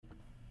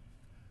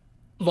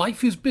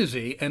Life is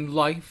busy and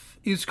life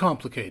is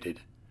complicated.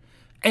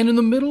 And in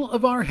the middle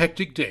of our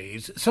hectic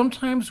days,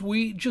 sometimes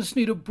we just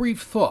need a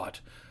brief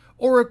thought,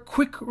 or a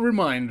quick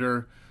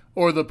reminder,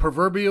 or the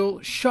proverbial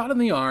shot in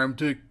the arm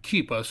to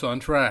keep us on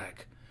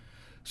track.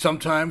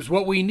 Sometimes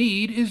what we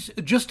need is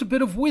just a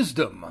bit of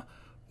wisdom,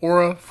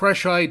 or a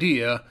fresh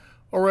idea,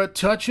 or a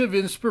touch of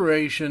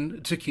inspiration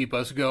to keep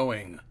us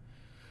going.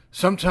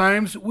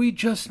 Sometimes we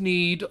just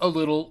need a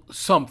little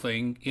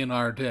something in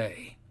our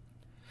day.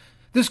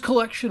 This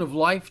collection of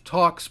Life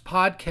Talks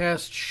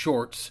podcast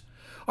shorts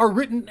are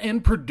written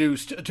and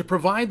produced to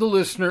provide the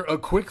listener a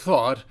quick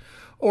thought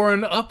or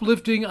an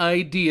uplifting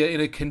idea in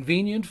a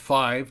convenient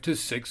 5 to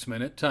 6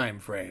 minute time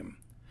frame.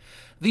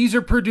 These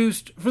are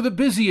produced for the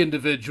busy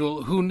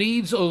individual who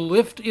needs a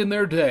lift in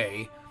their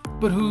day,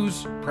 but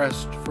who's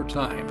pressed for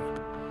time.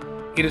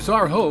 It is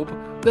our hope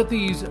that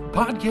these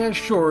podcast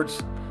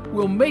shorts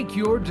will make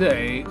your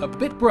day a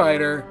bit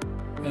brighter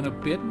and a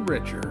bit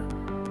richer.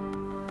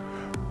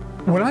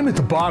 When I'm at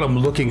the bottom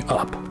looking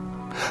up,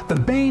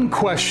 the main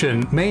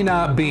question may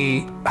not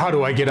be, how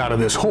do I get out of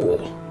this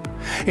hole?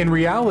 In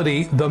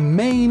reality, the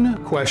main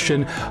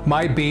question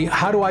might be,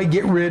 how do I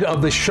get rid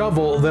of the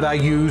shovel that I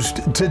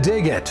used to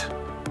dig it?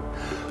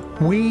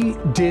 We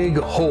dig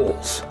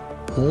holes,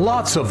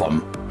 lots of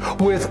them,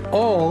 with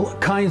all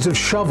kinds of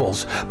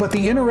shovels. But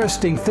the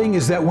interesting thing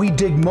is that we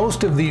dig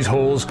most of these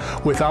holes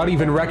without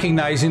even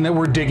recognizing that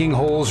we're digging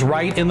holes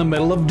right in the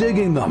middle of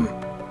digging them.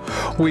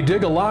 We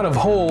dig a lot of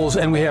holes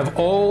and we have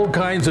all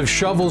kinds of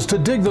shovels to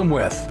dig them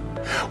with.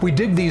 We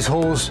dig these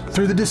holes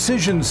through the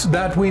decisions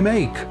that we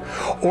make,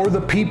 or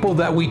the people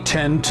that we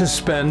tend to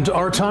spend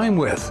our time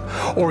with,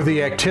 or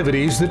the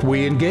activities that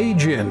we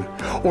engage in,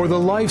 or the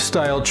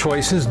lifestyle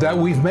choices that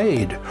we've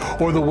made,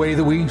 or the way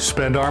that we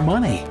spend our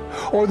money,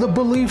 or the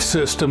belief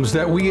systems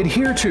that we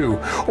adhere to,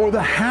 or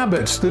the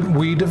habits that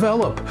we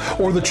develop,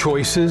 or the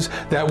choices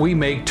that we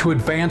make to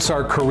advance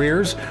our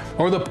careers,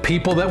 or the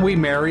people that we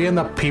marry and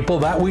the people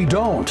that we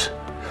don't.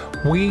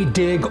 We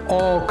dig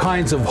all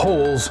kinds of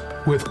holes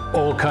with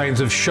all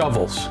kinds of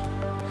shovels.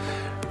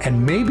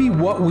 And maybe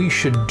what we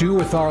should do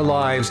with our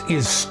lives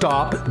is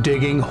stop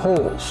digging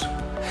holes.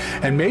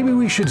 And maybe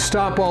we should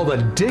stop all the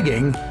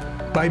digging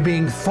by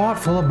being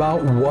thoughtful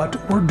about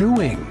what we're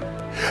doing.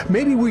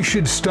 Maybe we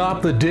should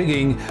stop the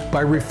digging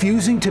by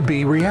refusing to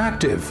be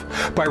reactive,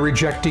 by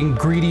rejecting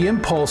greedy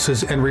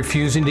impulses and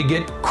refusing to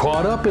get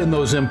caught up in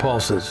those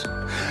impulses,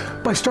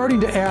 by starting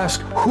to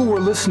ask who we're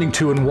listening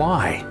to and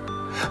why.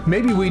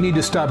 Maybe we need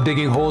to stop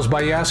digging holes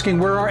by asking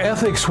where our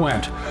ethics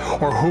went,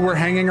 or who we're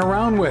hanging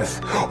around with,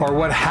 or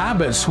what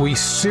habits we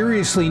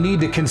seriously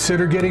need to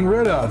consider getting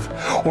rid of,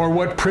 or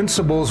what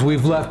principles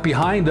we've left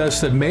behind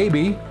us that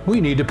maybe we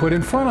need to put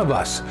in front of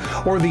us,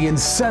 or the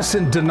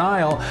incessant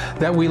denial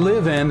that we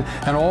live in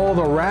and all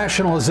the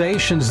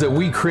rationalizations that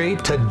we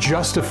create to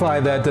justify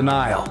that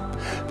denial.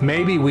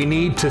 Maybe we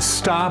need to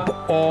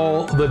stop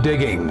all the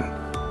digging.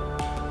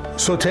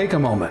 So take a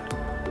moment.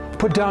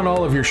 Put down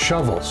all of your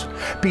shovels.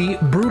 Be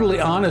brutally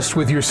honest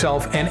with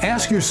yourself and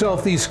ask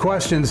yourself these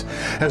questions,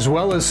 as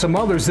well as some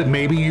others that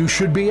maybe you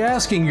should be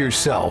asking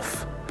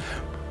yourself.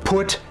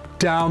 Put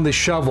down the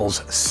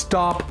shovels,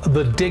 stop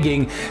the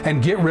digging,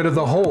 and get rid of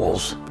the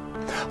holes.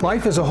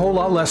 Life is a whole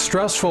lot less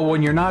stressful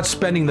when you're not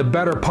spending the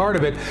better part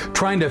of it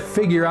trying to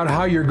figure out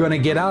how you're going to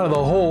get out of the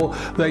hole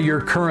that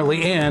you're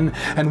currently in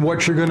and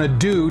what you're going to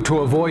do to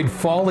avoid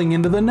falling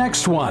into the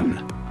next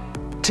one.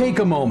 Take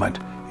a moment.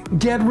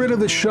 Get rid of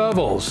the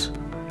shovels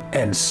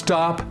and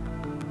stop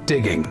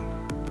digging.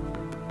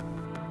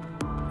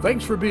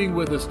 Thanks for being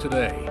with us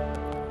today.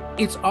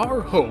 It's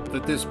our hope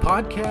that this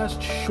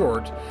podcast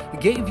short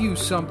gave you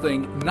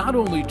something not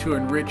only to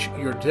enrich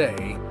your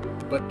day,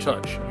 but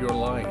touch your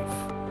life.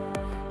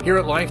 Here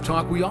at Life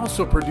Talk, we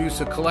also produce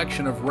a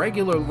collection of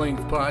regular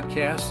length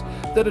podcasts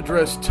that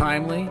address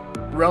timely,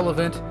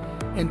 relevant,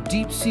 and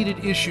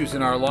deep-seated issues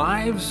in our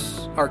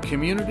lives, our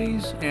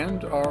communities,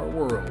 and our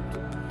world.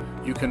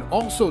 You can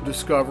also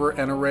discover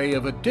an array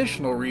of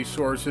additional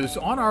resources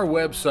on our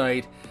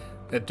website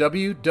at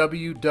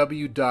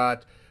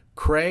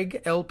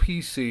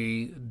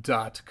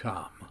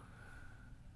www.craiglpc.com.